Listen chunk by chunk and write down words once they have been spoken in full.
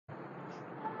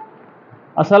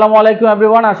আসসালামু আলাইকুম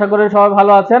এভরিওয়ান, আশা করি সবাই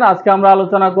ভালো আছেন। আজকে আমরা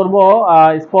আলোচনা করব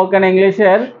স্পোকেন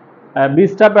ইংলিশের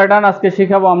 20টা প্যাটার্ন আজকে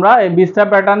শিখাবো আমরা। এই 20টা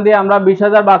প্যাটার্ন দিয়ে আমরা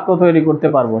 20,000 বাক্য তৈরি করতে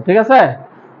পারবো, ঠিক আছে?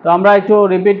 তো আমরা একটু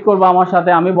রিপিট করবো আমার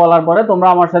সাথে, আমি বলার পরে তোমরা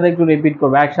আমার সাথে একটু রিপিট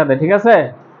করবে একসাথে, ঠিক আছে?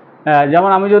 যেমন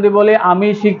আমি যদি বলি আমি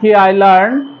শিখি, আই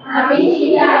লার্ন।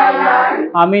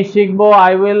 আমি শিখবো,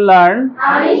 আই উইল লার্ন।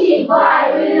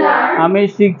 আমি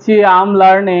শিখছি, আই এম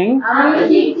লার্নিং।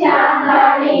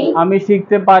 আমি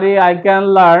শিখতে পারি, I can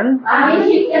learn.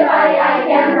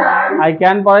 I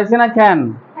can পড়াইছি না ক্যান?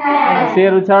 সি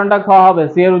এর উচ্চারণটা খ হবে।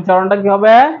 সি এর উচ্চারণটা কি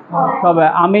হবে? হবে।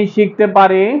 আমি শিখতে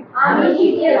পারি,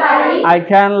 আই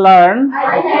ক্যান লার্ন।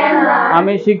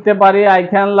 আমি শিখতে পারি, আই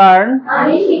ক্যান লার্ন।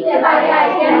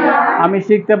 আমি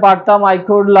শিখতে পারতাম, আই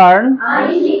কুড লার্ন।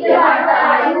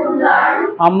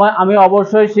 আমি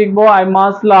অবশ্যই শিখবো, আই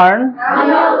মাস্ট লার্ন।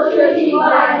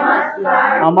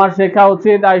 আমার শেখা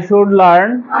উচিত, আই শুড লার্ন।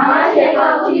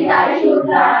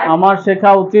 আমার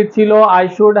শেখা উচিত ছিল, আই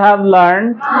শুড হ্যাভ লার্ন।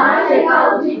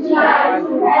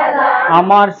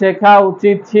 আমার শেখা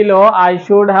উচিত ছিল, আই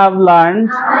শুড হ্যাভ লার্ন।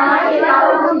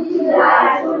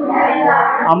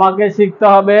 আমাকে শিখতে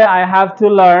হবে, আই হ্যাভ টু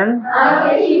লার্ন।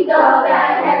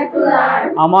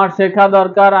 আমার শেখা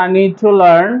দরকার, আই নিড টু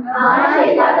লার্ন।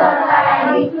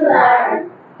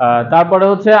 তারপরে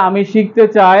হচ্ছে আমি শিখতে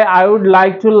চাই, I would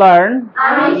like to learn.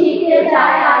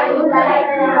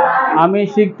 আমি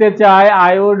শিখতে চাই,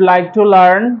 I would like to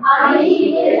learn.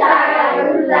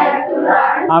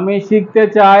 আমি শিখতে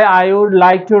চাই, I would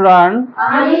like to run.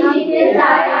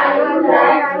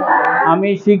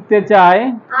 আমি শিখতে চাই,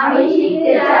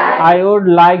 I would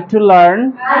like to learn.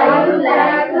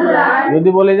 যদি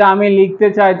বলি যে আমি লিখতে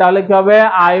চাই তাহলে কি হবে?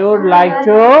 I would like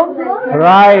to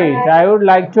right. I would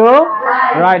like to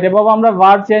right. এভাবে আমরা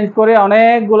ভার্ব চেঞ্জ করে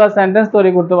অনেকগুলো সেন্টেন্স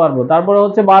তৈরি করতে পারবো। তারপরে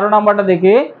হচ্ছে 12 নাম্বারটা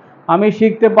দেখি। আমি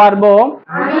শিখতে পারবো,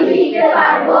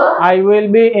 I will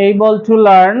be able to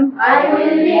learn.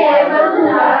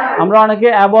 আমরা অনেকে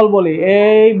অ্যাবল বলি,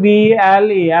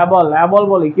 ABLE, অ্যাবল। অ্যাবল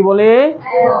বলি, কি বলি?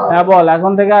 অ্যাবল।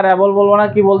 এখন থেকে আর অ্যাবল বলবো না,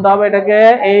 কি বলতে হবে এটাকে?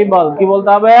 এবল। কি বলতে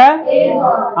হবে?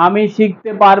 আমি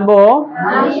শিখতে পারবো,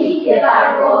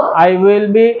 I will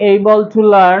be able to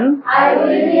learn.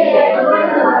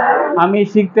 আমি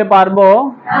শিখতে পারবো,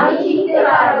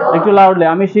 একটু লাউডলি,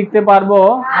 আমি শিখতে পারবো,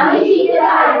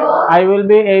 I will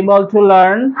be able to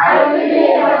learn.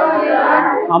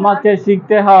 আমাকে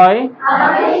শিখতে হয়,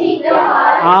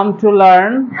 আম to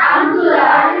learn.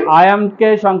 I M K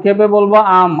সংক্ষেপে বলবো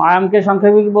আম। আই এম কে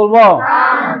সংক্ষেপে কি বলবো?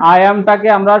 আই এমটাকে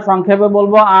আমরা সংক্ষেপে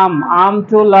বলবো আম। আম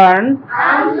টু লার্ন।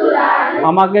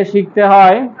 আমাকে শিখতে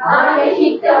হয়,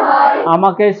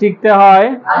 আমাকে শিখতে হয়,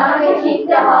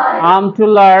 আম টু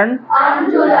লার্ন।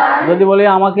 যদি বলি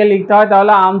আমাকে লিখতে হয়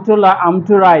তাহলে আম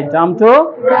টু রাইট। আম টু,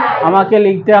 আমাকে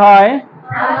লিখতে হয়,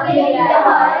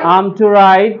 আম টু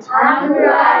রাইট।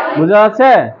 বুঝা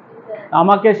যাচ্ছে?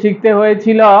 আমাকে শিখতে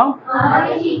হয়েছিল,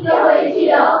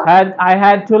 আই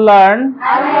হ্যাড টু লার্ন।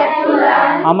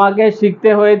 আমাকে শিখতে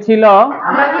হয়েছিল,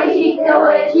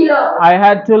 আই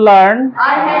হ্যাড টু লার্ন।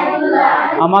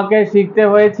 আমাকে শিখতে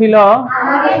হয়েছিল,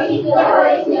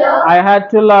 আই হ্যাড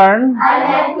টু লার্ন।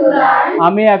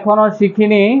 আমি এখনো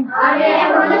শিখিনি,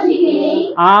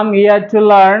 আম ইয়েট টু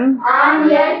লার্ন।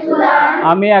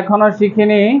 আমি এখনো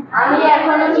শিখিনি,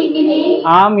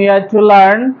 আম ইয়েট টু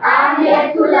লার্ন।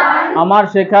 আমার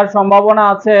শেখার সম্ভাবনা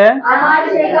আছে,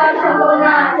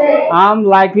 আম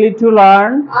লাইকলি টু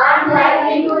লার্ন।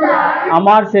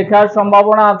 আমার শেখার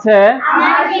সম্ভাবনা আছে,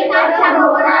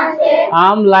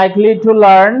 আম লাইকলি টু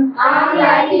লার্ন।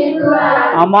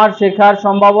 আমার শেখার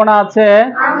সম্ভাবনা আছে,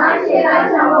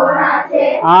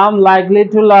 আম লাইকলি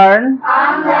টু লার্ন।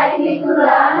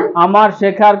 আমার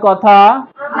শেখার কথা,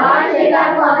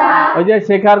 ওই যে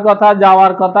শেখার কথা,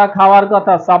 যাওয়ার কথা, খাওয়ার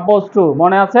কথা, সাপোজ টু,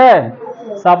 মনে আছে?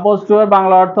 সাপোজ টু এর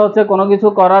বাংলা অর্থ হচ্ছে কোনো কিছু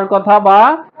করার কথা বা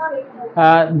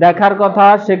দেখার কথা,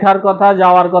 শেখার কথা,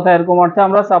 যাওয়ার কথা, এরকম অর্থে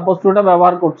আমরা সাপোজ টুটা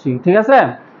ব্যবহার করছি, ঠিক আছে?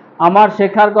 আমার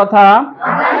শেখার কথা,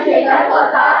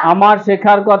 আমার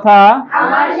শেখার কথা,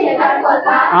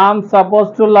 আম সাপোজ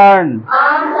টু লার্ন।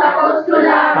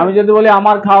 আমি যদি বলি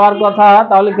আমার খাওয়ার কথা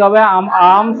তাহলে কি হবে?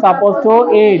 আম সাপোজ টু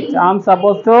ইট। আম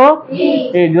সাপোজ টু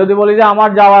ইট। যদি বলি যে আমার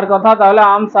যাওয়ার কথা তাহলে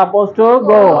আম suppose to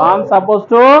go. Um suppose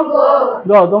to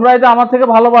go. তোমরা এটা আমার থেকে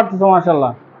ভালো পারতেছো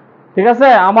মাশাআল্লাহ, ঠিক আছে?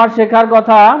 আমার শেখার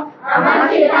কথা,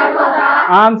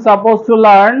 আম সাপোজ টু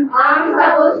লার্ন।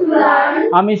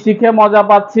 আমি শিখে মজা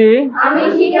পাচ্ছি,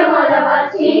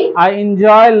 আই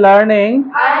এনজয় লার্নিং।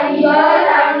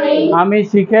 আমি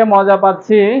শিখে মজা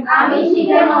পাচ্ছি।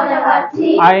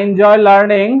 I enjoy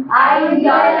learning.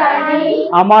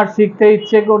 আমার শিখতে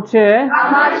ইচ্ছে করছে।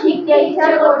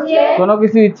 কোনো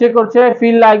কিছু ইচ্ছে করছে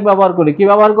feel like ব্যবহার করি। কি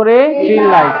ব্যবহার করি?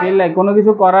 feel like কোনো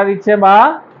কিছু করার ইচ্ছে বা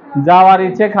যাওয়ার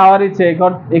ইচ্ছে, খাওয়ার ইচ্ছে,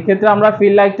 এই ক্ষেত্রে আমরা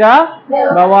feel like টা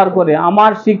ব্যবহার করি।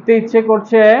 আমার শিখতে ইচ্ছে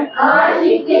করছে।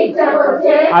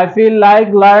 I feel like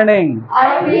learning.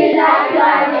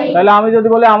 তাহলে আমি যদি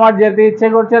বলি আমার যেতে ইচ্ছে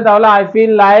করছে তাহলে I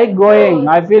feel like going.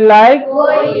 I feel like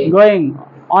going.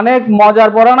 অনেক মজার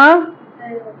পড়া না?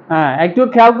 হ্যাঁ, একটু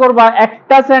খেয়াল করবা,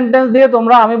 একটা সেন্টেন্স দিয়ে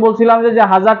তোমরা, আমি বলছিলাম যে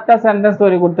 1000টা সেন্টেন্স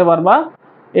তৈরি করতে পারবা।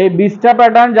 এই 20টা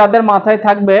প্যাটার্ন যাদের মাথায়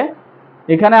থাকবে,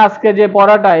 এখানে আজকে যে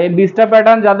পড়াটা, এই 20টা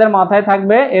প্যাটার্ন যাদের মাথায়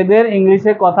থাকবে, এদের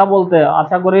ইংলিশে কথা বলতে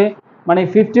আশা করি মানে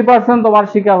 50% তোমার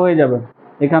শেখা হয়ে যাবে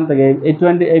এখান থেকে,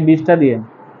 এই 20টা দিয়ে।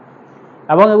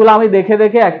 এবং এগুলো আমি দেখে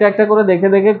দেখে একটা একটা করে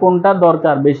দেখে কোনটা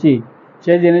দরকার বেশি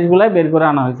সেই জিনিসগুলাই বের করে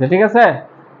আনা হয়েছে। ঠিক আছে,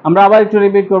 আমরা আবার একটু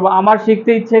রিপিট করব। আমার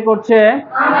শিখতে ইচ্ছে করছে।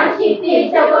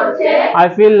 I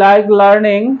feel like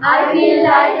learning.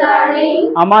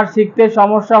 আমার শিখতে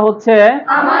সমস্যা হচ্ছে।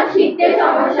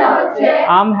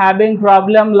 I'm having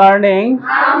problem learning.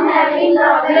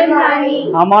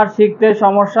 আমার শিখতে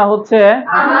সমস্যা হচ্ছে।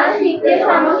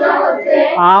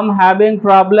 I'm having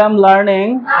problem learning.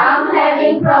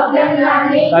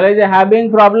 তাহলে যে having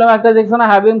problem একটা দেখছো না,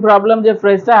 having problem যে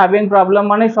ফ্রেজটা, having problem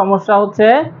মানে সমস্যা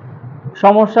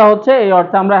হচ্ছে, এই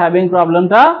অর্থে আমরা having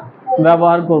problemটা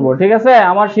ব্যবহার করব। ঠিক আছে,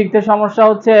 আমার শিখতে সমস্যা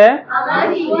হচ্ছে।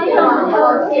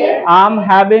 I'm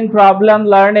having problem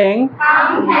learning.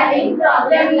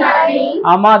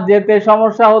 আমার যেতে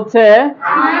সমস্যা হচ্ছে।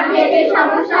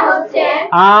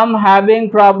 I'm having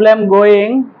problem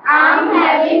going.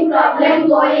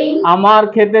 আমার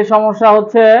খেতে সমস্যা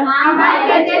হচ্ছে।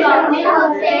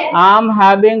 I'm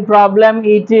having problem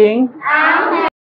eating.